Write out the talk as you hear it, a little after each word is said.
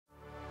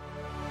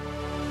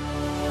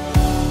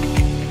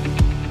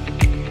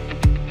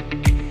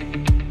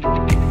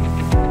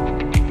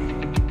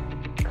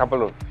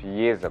couple of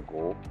years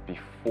ago,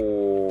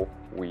 before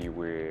we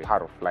were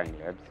part of Flying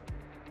Labs,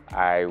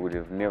 I would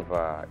have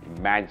never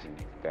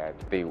imagined that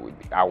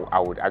I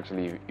would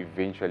actually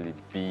eventually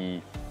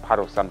be part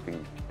of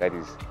something that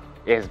is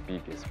as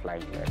big as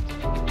Flying Labs.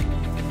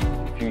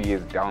 A few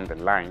years down the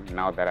line,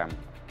 now that I'm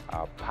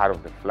part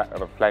of the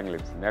Flying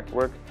Labs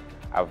network,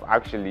 I've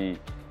actually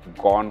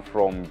gone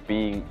from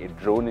being a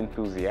drone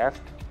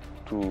enthusiast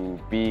to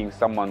being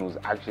someone who's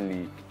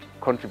actually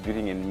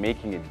contributing and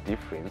making a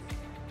difference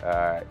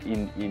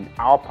in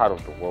our part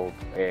of the world,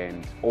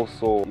 and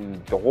also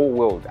in the whole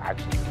world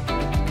actually.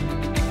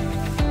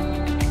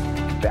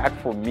 That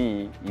for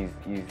me is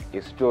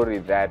a story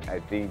that I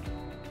think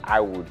I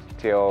would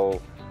tell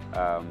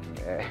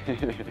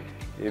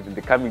in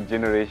the coming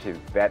generations,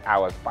 that I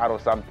was part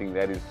of something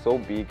that is so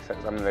big,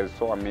 something that is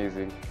so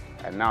amazing.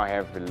 I now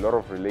have a lot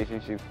of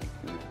relationships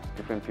with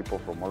different people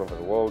from all over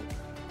the world.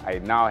 I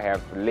now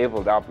have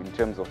leveled up in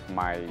terms of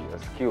my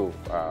skill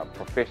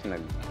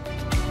professionally.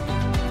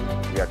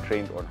 We are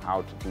trained on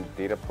how to do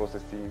data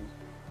processing,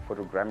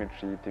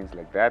 photogrammetry, things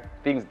like that.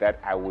 Things that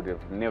I would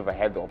have never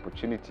had the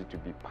opportunity to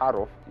be part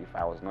of if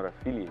I was not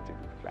affiliated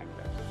with Flying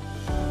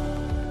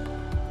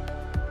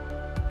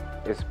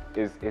Labs.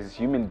 As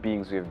human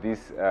beings, we have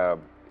this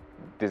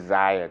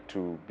desire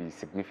to be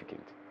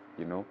significant,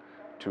 you know,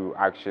 to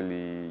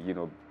actually, you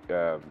know,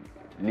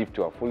 live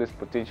to our fullest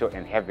potential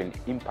and have an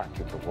impact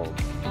in the world.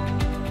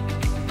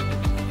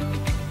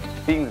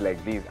 Things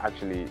like these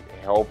actually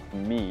help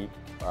me,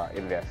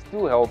 and they're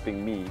still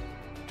helping me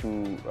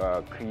to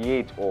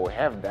create or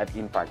have that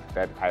impact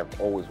that I've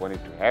always wanted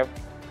to have.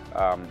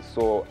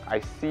 So I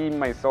see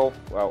myself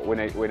when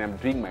I'm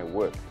doing my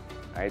work,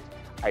 right?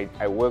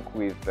 I work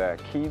with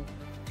kids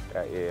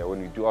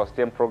when we do our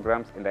STEM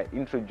programs, and I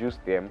introduce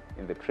them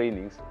in the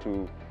trainings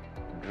to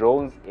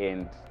drones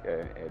and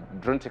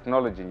drone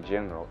technology in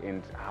general,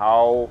 and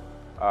how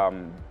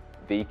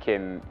they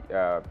can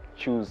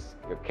choose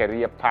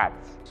career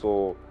paths.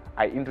 So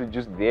I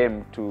introduce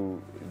them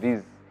to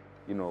these,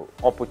 you know,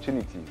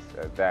 opportunities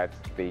that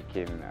they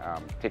can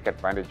take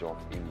advantage of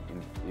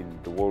in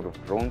the world of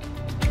drones.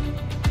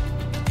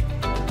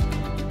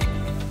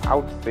 I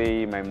would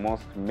say my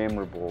most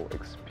memorable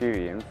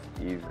experience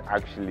is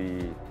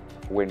actually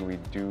when we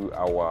do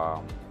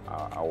our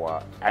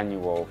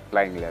annual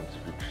Flying Labs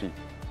retreat.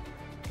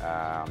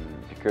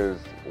 Because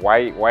why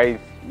is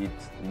it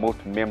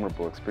most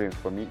memorable experience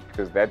for me?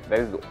 Because that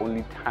is the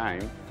only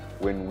time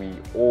when we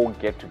all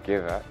get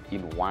together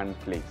in one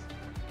place.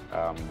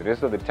 The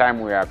rest of the time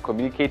we are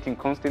communicating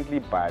constantly,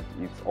 but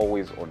it's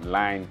always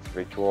online, it's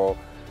virtual.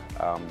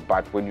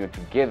 But when you're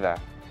together,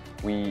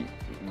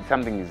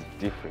 something is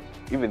different.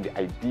 Even the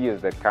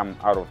ideas that come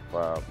out of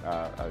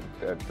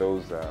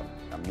those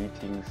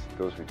meetings,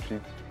 those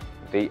retreats,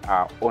 they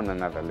are on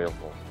another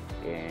level.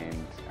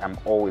 And I'm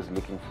always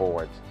looking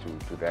forward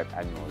to that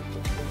annual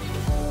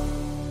retreat.